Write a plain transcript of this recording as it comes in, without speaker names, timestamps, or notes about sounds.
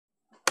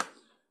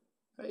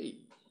Hey,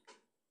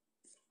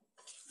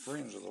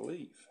 friends of the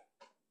leaf.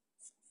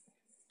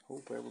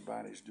 Hope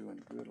everybody's doing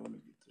good. Let me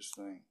get this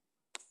thing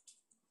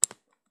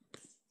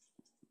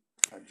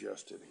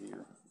adjusted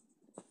here.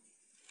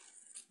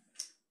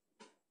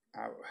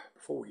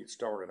 Before we get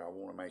started, I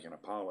want to make an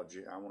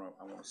apology. I want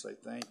to say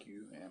thank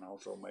you and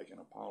also make an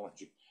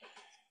apology.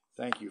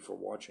 Thank you for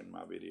watching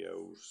my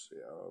videos,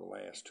 the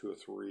last 2 or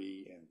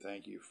 3, and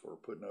thank you for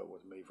putting up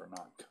with me for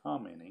not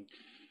commenting.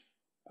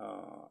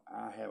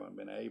 I haven't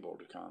been able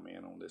to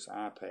comment on this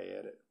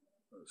iPad.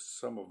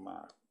 Some of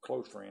my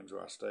close friends who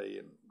I stay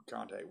in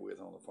contact with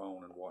on the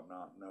phone and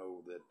whatnot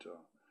know that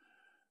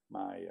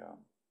my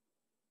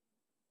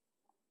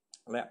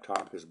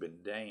laptop has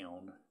been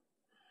down.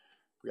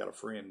 We got a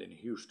friend in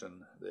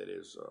Houston that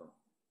is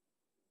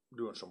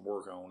doing some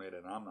work on it,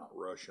 and I'm not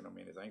rushing them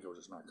anything because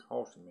it's not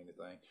costing me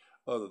anything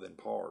other than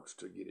parts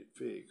to get it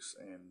fixed.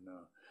 And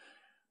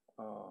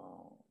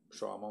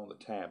so I'm on the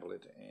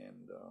tablet,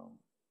 and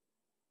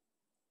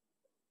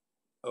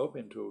up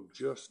until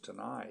just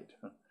tonight,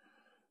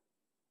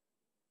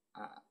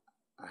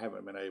 I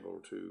haven't been able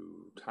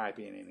to type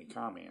in any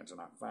comments, and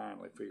I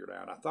finally figured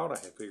out. I thought I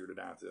had figured it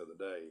out the other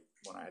day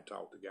when I had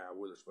talked to Guy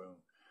Witherspoon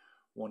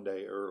one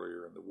day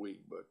earlier in the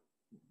week, but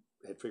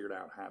had figured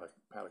out how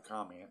to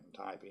comment and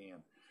type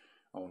in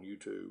on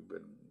YouTube,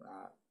 and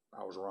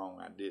I was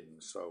wrong. I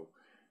didn't. So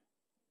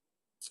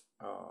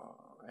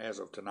as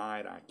of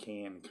tonight, I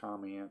can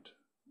comment,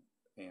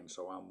 and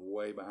so I'm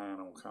way behind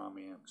on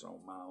comments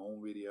on my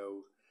own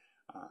videos.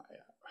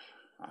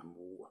 I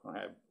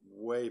have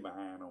way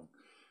behind on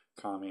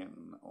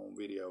commenting on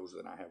videos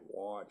that I have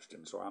watched,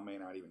 and so I may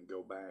not even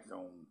go back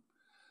on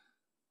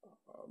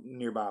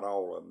near about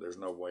all of them. There's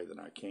no way that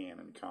I can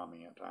and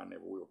comment. I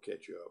never will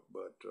catch up,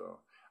 but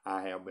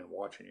I have been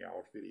watching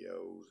y'all's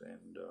videos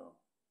and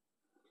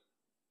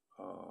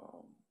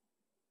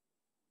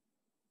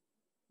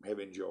have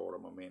enjoyed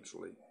them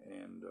immensely,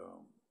 and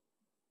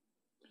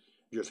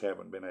just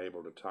haven't been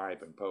able to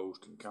type and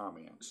post and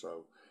comment.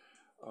 So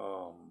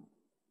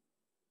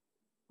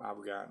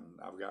I've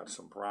got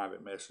some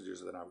private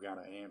messages that I've got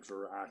to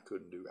answer. I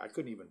couldn't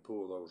even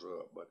pull those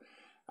up, but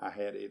I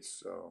had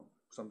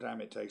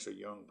sometimes it takes a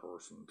young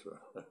person to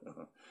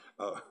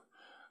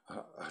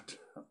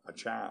a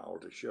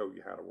child to show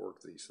you how to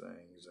work these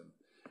things, and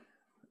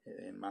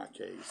in my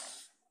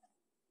case,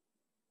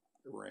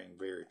 it rang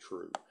very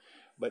true.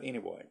 But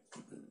anyway,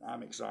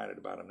 I'm excited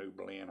about a new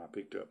blend I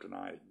picked up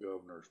tonight at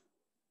Governor's.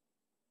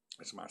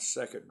 It's my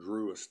second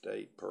Drew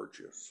Estate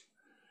purchase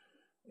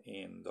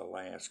in the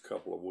last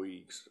couple of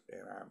weeks,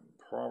 and I'm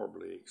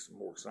probably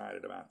more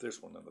excited about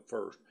this one than the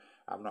first.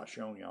 I've not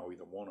shown y'all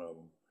either one of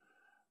them.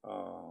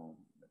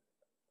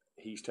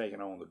 He's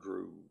taken on the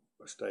Drew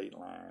Estate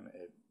line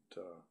at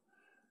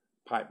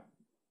Pipe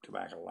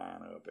Tobacco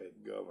lineup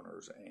at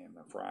Governor's, and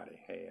Friday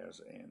has,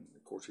 and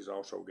of course he's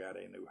also got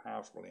a new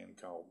house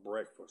blend called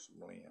Breakfast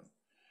Blend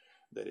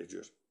that is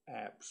just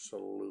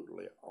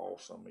absolutely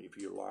awesome. If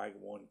you like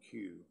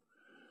 1Q,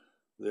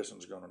 this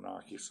one's going to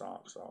knock your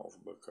socks off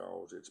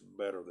because it's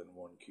better than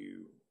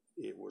 1Q.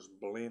 It was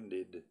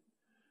blended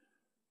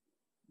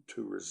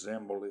to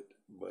resemble it,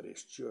 but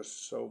it's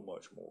just so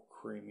much more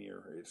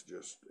creamier. It's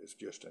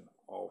just an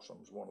awesome.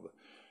 It's one of the.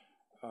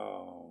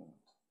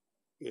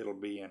 It'll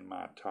be in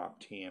my top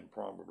 10,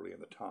 probably in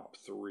the top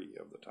 3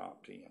 of the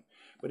top 10.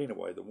 But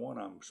anyway, the one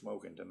I'm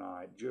smoking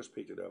tonight, just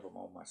picked it up. I'm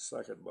on my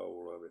second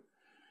bowl of it,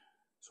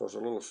 so it's a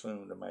little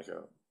soon to make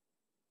a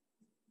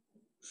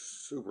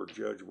super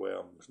judge.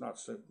 Well, it's not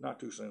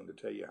too soon to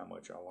tell you how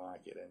much I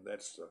like it, and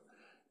that's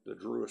the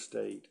Drew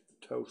Estate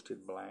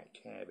Toasted Black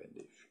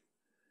Cavendish.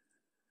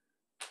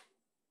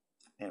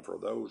 And for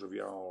those of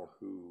y'all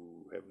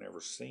who have never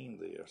seen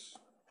this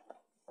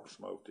or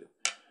smoked it,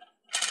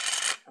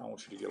 I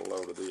want you to get a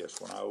load of this.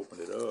 When I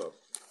opened it up,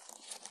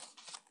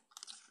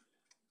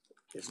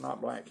 it's not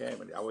Black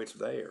Cavendish. Oh, it's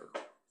there,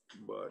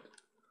 but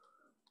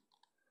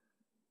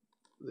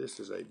this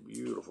is a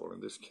beautiful,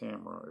 and this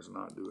camera is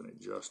not doing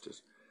it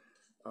justice.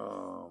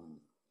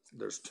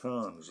 There's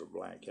tons of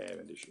Black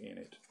Cavendish in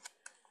it.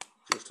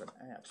 Just an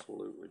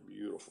absolutely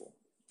beautiful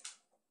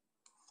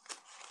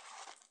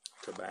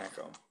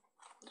tobacco.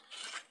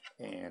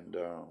 And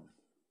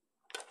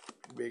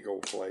big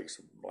old flakes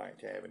of Black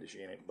Cavendish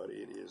in it, but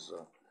it is,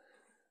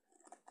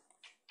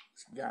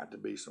 it's got to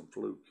be some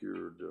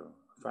flue-cured,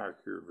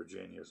 fire-cured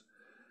Virginias.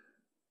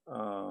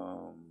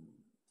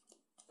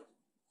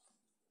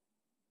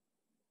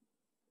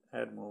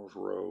 Admiral's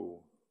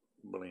Row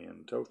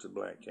blend, Toasted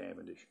Black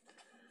Cavendish.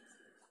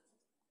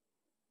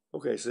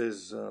 Okay, it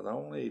says, the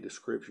only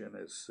description,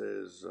 it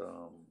says,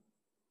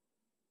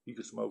 you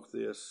could smoke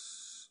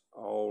this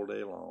all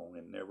day long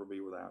and never be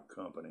without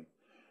company,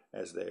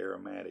 as the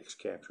aromatics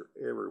capture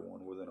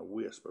everyone within a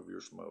wisp of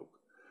your smoke.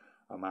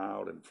 A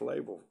mild and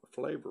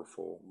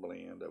flavorful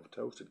blend of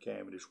toasted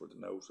Cavendish with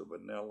notes of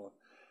vanilla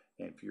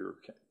and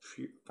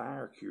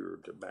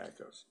fire-cured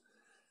tobaccos.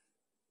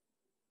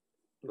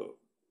 Look,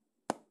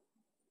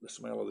 the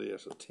smell of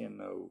this, a 10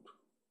 note,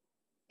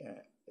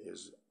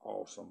 is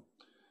awesome.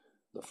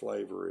 The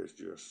flavor is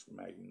just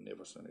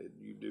magnificent.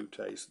 You do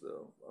taste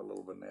a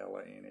little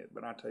vanilla in it,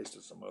 but I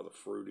tasted some other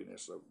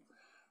fruitiness. So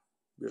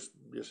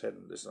just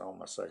hadn't. This is on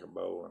my second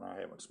bowl, and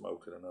I haven't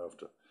smoked it enough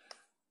to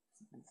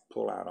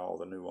pull out all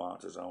the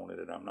nuances on it.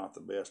 And I'm not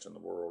the best in the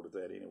world at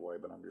that anyway.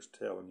 But I'm just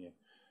telling you,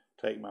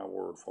 take my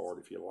word for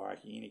it. If you like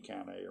any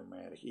kind of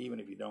aromatic, even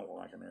if you don't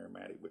like an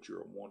aromatic, but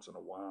you're a once in a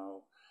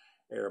while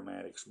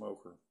aromatic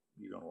smoker,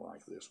 you're gonna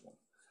like this one.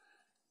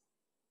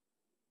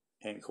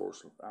 And of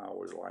course, I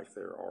always like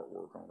their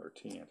artwork on their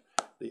tin.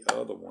 The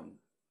other one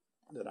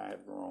that I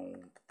have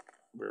grown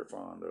very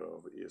fond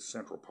of is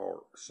Central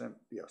Park.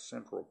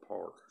 Central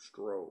Park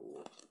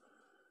Stroll.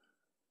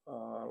 A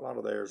lot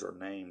of theirs are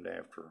named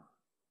after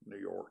New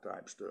York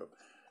type stuff,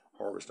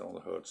 Harvest on the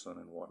Hudson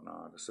and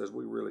whatnot. It says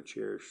we really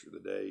cherish the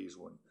days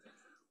when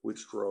we'd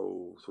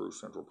stroll through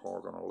Central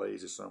Park on a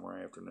lazy summer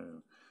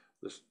afternoon.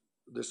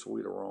 This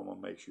sweet aroma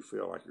makes you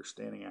feel like you're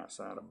standing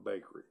outside a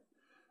bakery.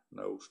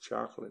 Notes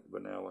chocolate,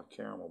 vanilla,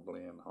 caramel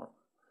blend.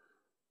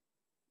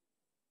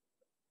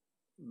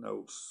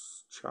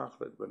 Notes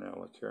chocolate,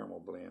 vanilla, caramel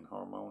blend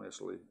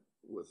harmoniously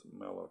with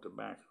mellow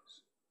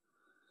tobaccos.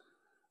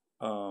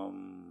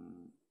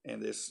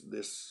 And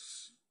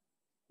this,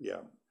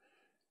 yeah,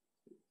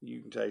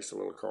 you can taste a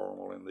little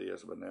caramel in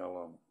this,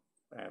 vanilla,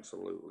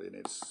 absolutely, and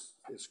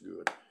it's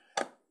good.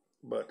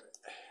 But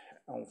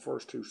on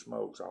first two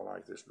smokes, I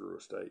like this Drew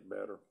Estate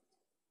better,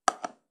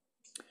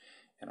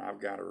 and I've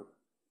got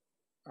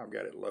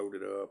it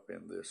loaded up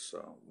in this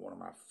one of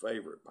my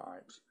favorite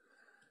pipes.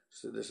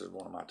 So this is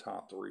one of my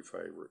top 3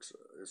 favorites.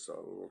 It's a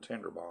little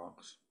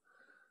tinderbox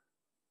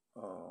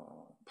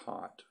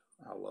pot.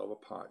 I love a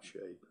pot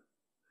shape.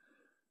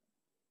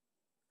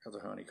 Got the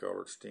honey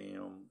colored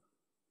stem,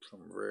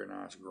 some very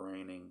nice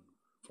graining,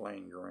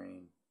 flame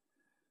grain.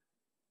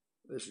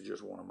 This is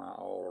just one of my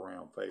all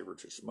around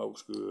favorites. It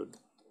smokes good,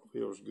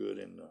 feels good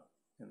in the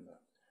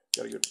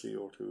got a good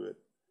feel to it.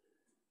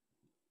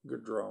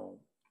 Good draw.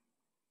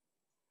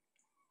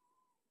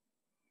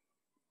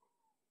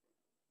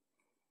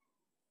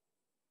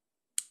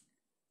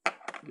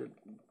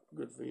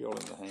 Good feel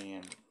in the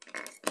hand.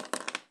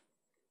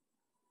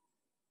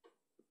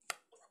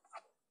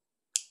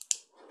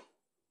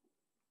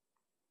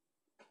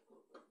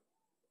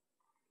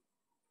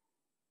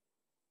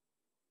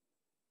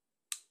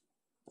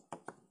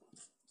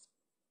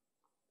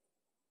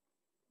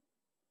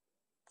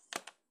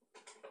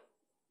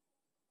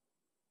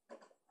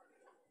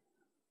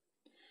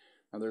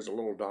 Now there's a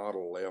little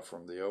dottle left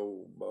from the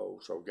old bowl,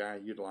 so Guy,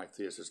 you'd like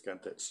this. It's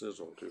got that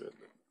sizzle to it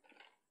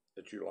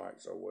that you like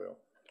so well.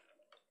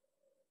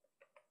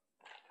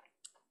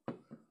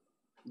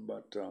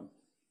 But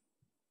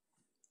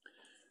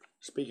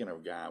speaking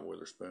of Guy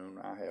Witherspoon,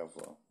 I have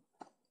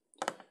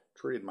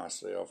treated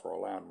myself or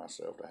allowed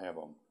myself to have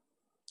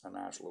a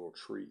nice little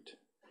treat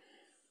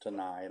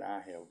tonight.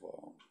 I have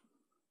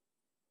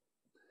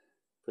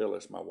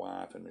Phyllis, my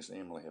wife, and Miss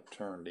Emily have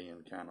turned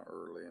in kind of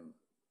early, and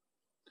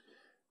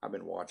I've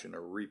been watching a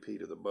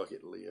repeat of the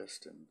Bucket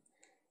List and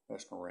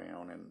messing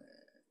around and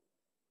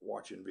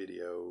watching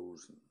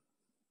videos.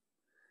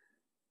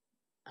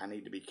 I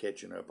need to be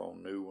catching up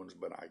on new ones,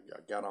 but I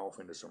got off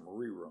into some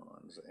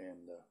reruns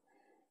and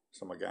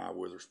some of Guy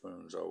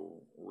Witherspoon's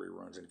old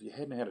reruns. And if you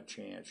hadn't had a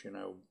chance,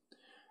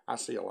 I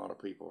see a lot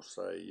of people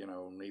say,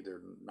 need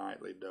their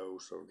nightly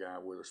dose of Guy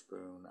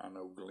Witherspoon. I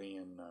know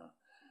Glenn,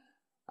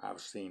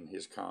 I've seen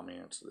his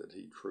comments that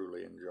he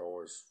truly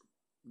enjoys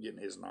getting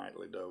his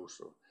nightly dose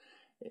of.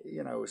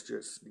 It's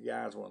just, the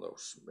guy's one of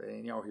those,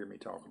 and y'all hear me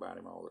talk about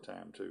him all the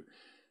time too.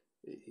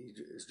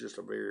 He's just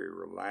a very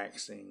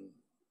relaxing,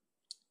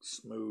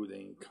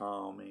 smoothing,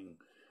 calming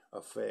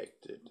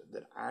effect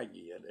that I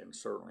get, and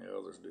certainly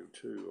others do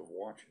too, of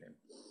watching him.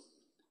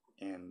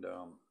 And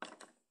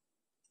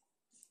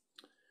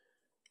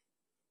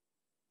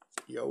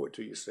you owe it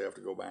to yourself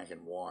to go back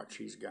and watch.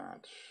 He's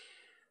got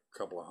a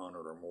couple of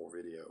hundred or more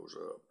videos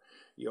up.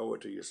 You owe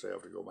it to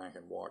yourself to go back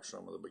and watch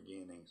some of the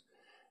beginnings.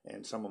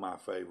 And some of my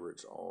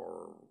favorites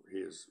are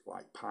his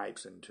like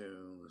Pipes and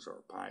Tunes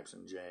or Pipes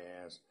and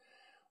Jazz,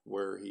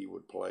 where he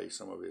would play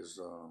some of his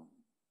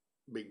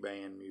big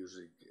band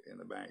music in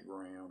the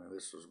background. And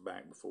this was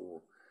back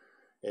before,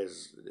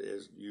 as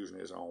using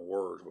his own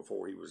words,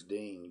 before he was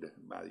dinged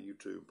by the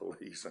YouTube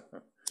police.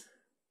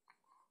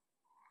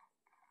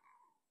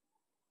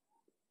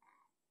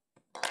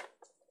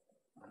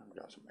 I've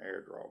got some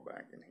air draw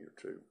back in here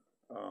too.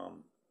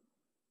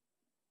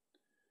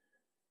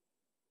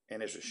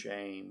 And it's a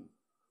shame,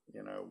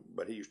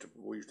 but we used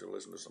to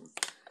listen to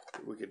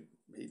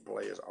he'd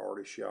play as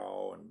Artie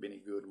Shaw and Benny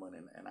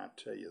Goodman, and I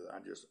tell you, I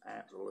just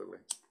absolutely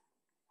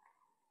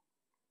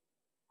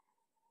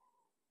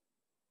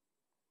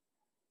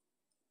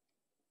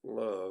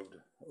loved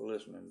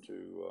listening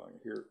to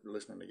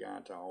Guy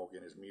talk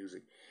and his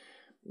music.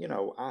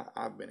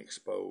 I've been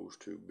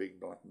exposed to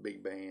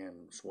big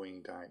band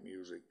swing type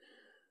music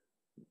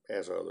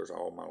as others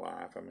all my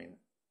life. I mean,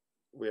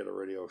 we had a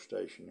radio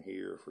station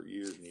here for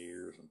years and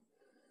years,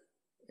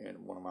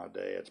 and one of my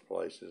dad's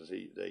places,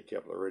 they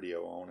kept the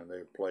radio on, and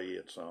they'd play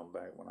it some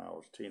back when I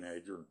was a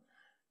teenager.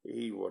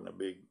 he wasn't a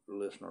big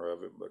listener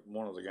of it, but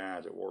one of the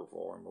guys that worked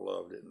for him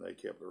loved it, and they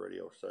kept the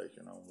radio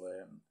station on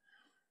that. And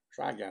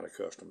so I got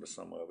accustomed to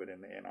some of it,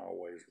 and I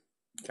always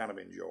kind of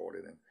enjoyed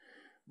it.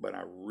 But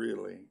I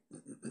really,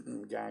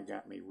 Guy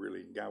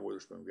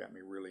Witherspoon got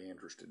me really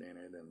interested in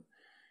it,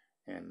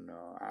 and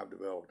I've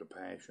developed a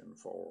passion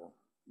for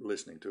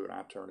listening to it.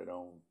 I turn it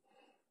on,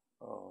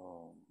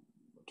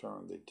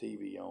 turn the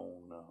TV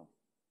on.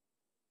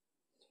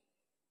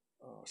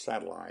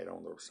 Satellite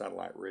on the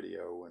satellite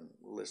radio and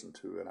listen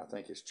to it. I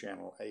think it's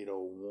channel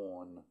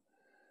 801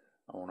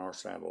 on our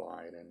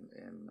satellite,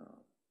 and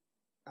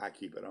I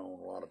keep it on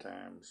a lot of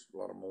times. A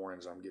lot of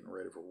mornings I'm getting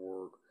ready for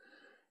work.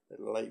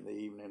 Late in the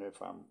evening,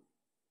 if I'm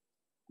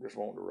just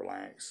wanting to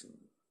relax and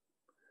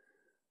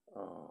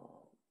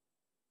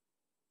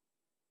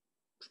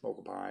smoke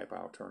a pipe,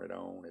 I'll turn it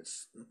on.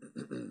 It's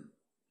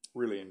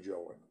really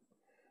enjoying.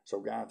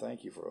 So, Guy,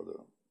 thank you for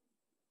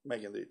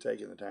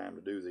taking the time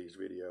to do these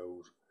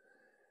videos.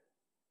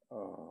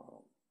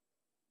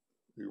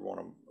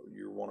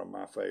 You're one of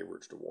my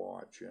favorites to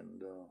watch,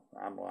 and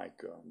I'm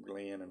like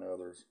Glenn and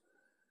others.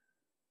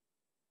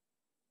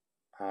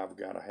 I've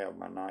got to have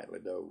my nightly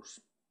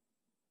dose,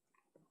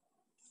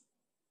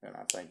 and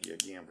I thank you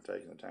again for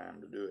taking the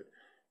time to do it.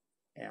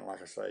 And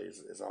like I say,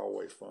 it's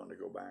always fun to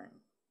go back.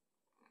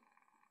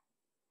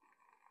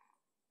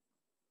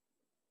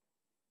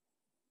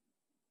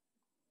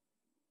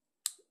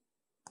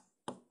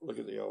 Look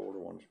at the older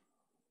ones.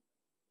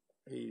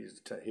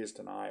 His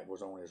tonight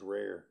was on his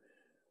rare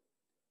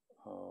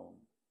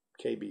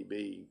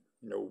KBB,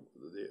 the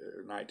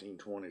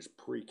 1920s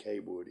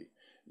pre-K-Woody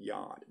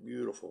yacht.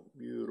 Beautiful,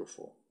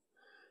 beautiful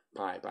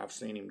pipe. I've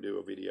seen him do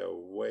a video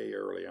way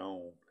early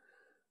on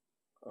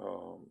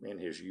in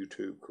his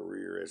YouTube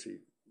career, as he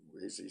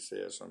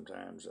says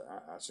sometimes.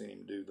 I've seen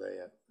him do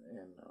that,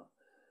 and it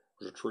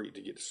was a treat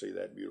to get to see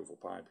that beautiful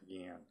pipe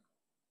again.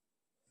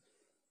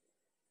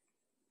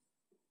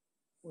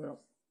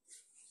 Well,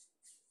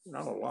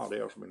 not a lot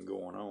else been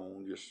going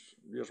on,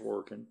 just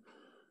working.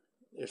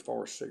 As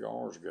far as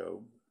cigars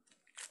go,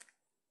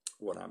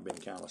 what I've been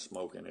kind of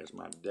smoking is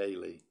my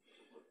daily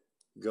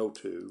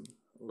go-to,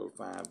 a little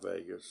 5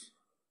 Vegas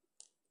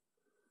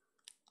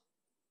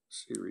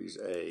Series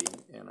A,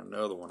 and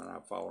another one that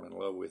I've fallen in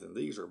love with. And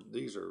these are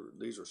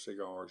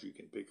cigars you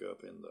can pick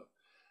up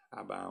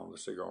I buy on the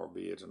cigar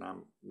bids, and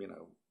I'm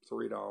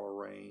 $3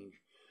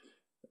 range.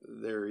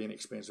 They're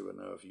inexpensive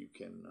enough you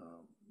can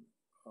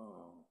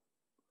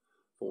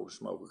afford to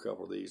smoke a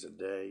couple of these a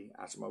day.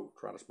 I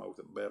try to smoke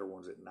the better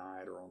ones at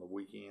night or on the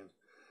weekends.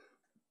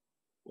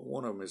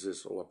 One of them is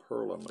this La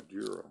Perla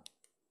Madura.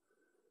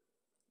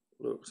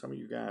 Look, some of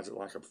you guys that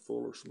like a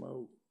fuller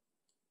smoke,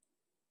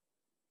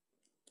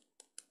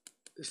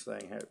 this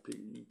thing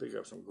you pick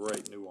up some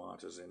great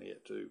nuances in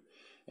it too.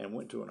 And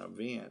went to an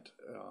event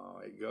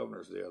at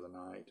Governor's the other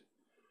night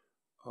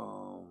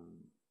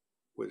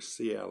with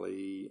CLE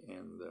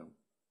and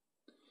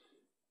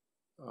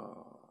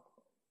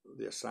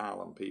the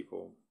Asylum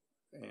people,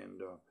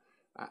 and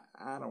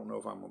I don't know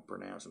if I'm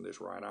pronouncing this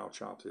right. I'll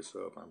chop this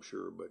up, I'm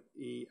sure, but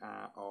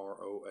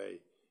EIROA.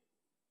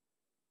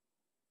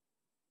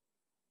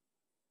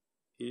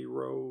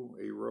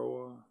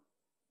 Eroa.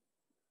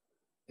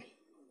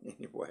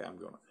 Anyway,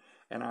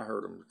 and I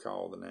heard them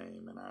call the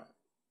name, and I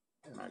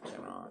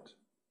cannot.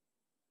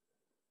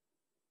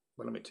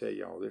 But let me tell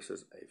y'all, this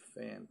is a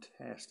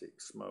fantastic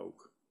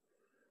smoke.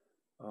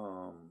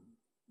 I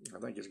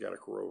think it's got a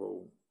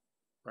Corojo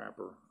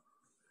wrapper,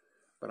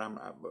 but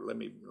let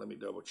me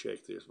double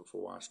check this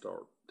before I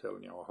start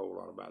telling y'all a whole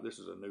lot about it. This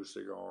is a new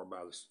cigar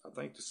by I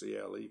think the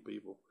CLE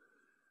people.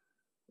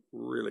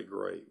 Really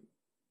great.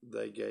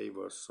 They gave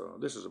us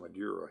this is a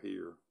Madura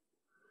here,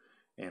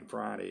 and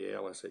Friday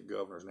Ellis at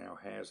Governor's now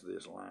has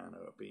this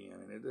lineup in,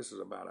 and this is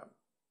about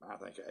I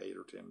think an $8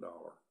 or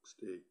 $10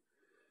 stick.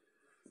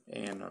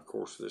 And of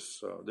course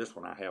this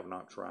one I have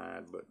not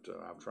tried, but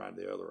I've tried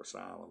the other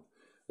Asylum.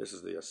 This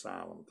is the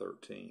Asylum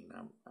 13.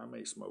 I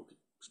may smoke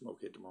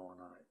it tomorrow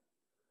night.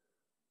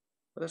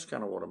 But that's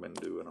kind of what I've been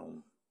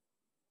doing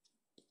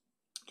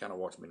kind of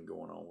what's been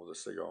going on with the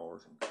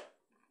cigars.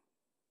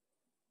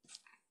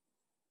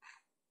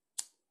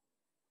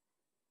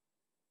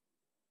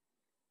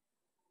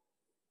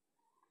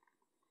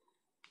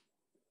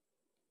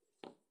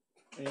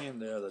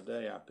 And the other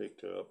day I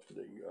picked up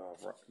the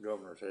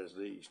Governor's has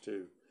these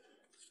too,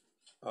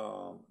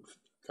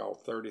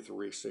 called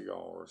 33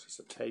 Cigars. It's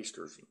a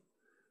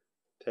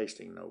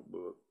tasting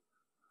notebook.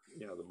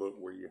 The book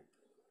where you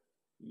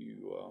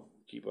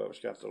keep up. It's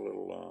got the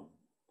little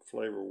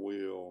flavor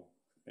wheel,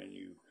 and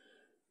you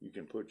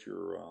can put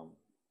your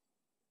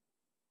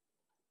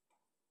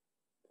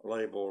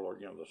label or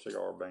the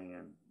cigar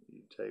band.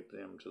 You tape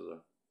them to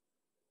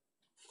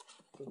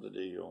the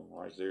deal.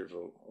 Like there's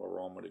a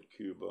Aroma de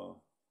Cuba,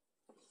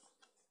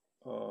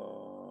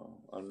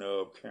 a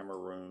Nub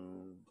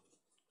Cameroon,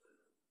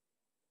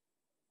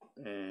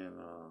 and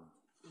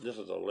this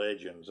is a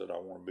Legends that I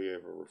want to be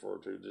able to refer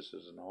to. This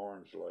is an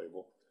orange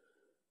label,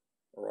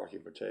 Rocky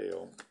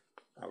Patel.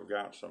 I've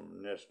got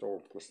some Nestor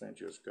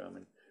Placentias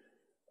coming.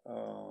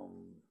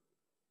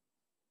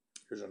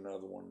 Here's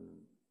another one,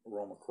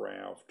 Aroma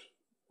Craft.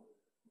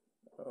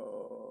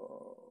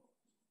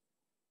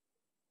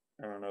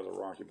 And another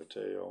Rocky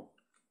Patel.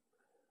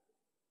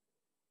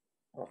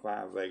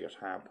 5 Vegas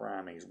High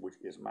Primings, which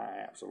is my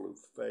absolute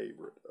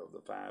favorite of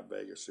the 5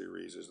 Vegas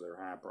series, is their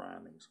High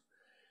Primings.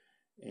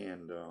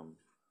 And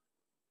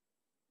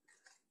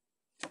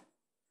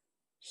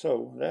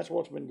so that's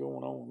what's been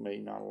going on with me.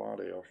 Not a lot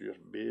else.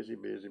 Just busy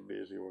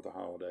with the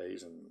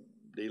holidays and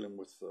dealing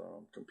with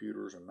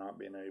computers and not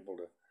being able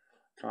to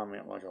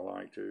comment like I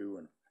like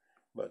to.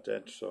 But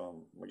that's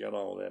we got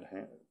all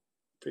that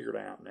figured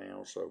out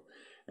now. So,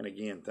 and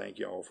again, thank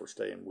y'all for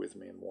staying with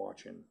me and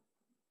watching.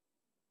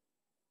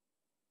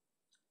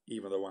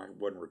 Even though I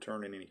wasn't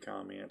returning any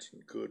comments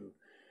and couldn't,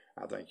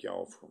 I thank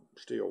y'all for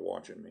still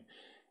watching me.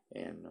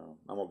 And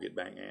I'm going to get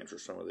back and answer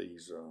some of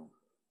these,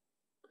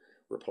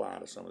 reply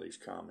to some of these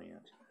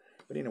comments.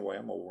 But anyway,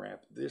 I'm going to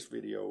wrap this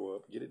video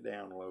up, get it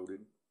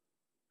downloaded,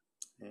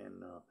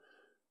 and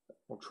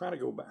we'll try to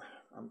go back.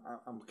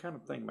 I'm kind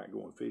of thinking about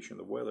going fishing.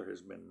 The weather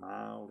has been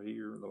mild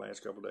here the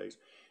last couple of days,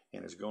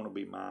 and it's going to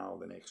be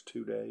mild the next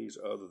 2 days,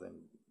 other than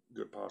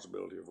good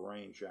possibility of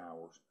rain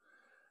showers.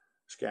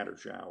 Scattered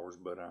showers,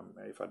 but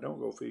if I don't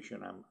go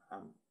fishing,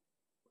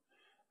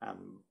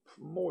 I'm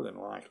more than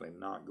likely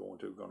not going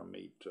to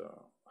meet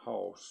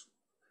Hoss,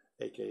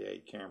 aka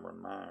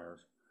Cameron Myers,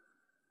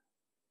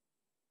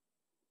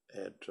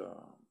 at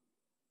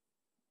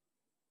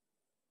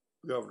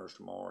Governor's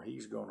tomorrow.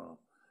 He's going to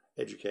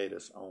educate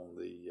us on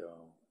the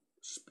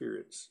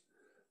spirits,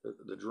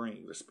 the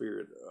drink, the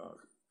spirit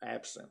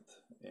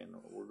absinthe, and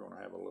we're going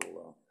to have a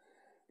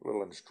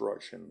little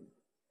instruction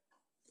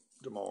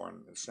tomorrow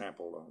and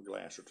sample a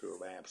glass or 2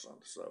 of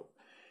absinthe. So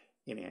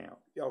anyhow,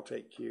 y'all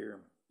take care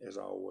as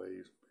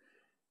always,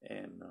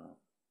 and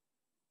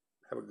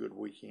have a good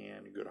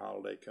weekend, a good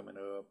holiday coming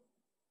up.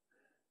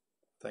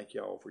 Thank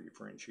y'all for your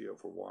friendship,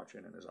 for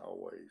watching, and as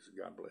always,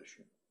 God bless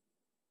you.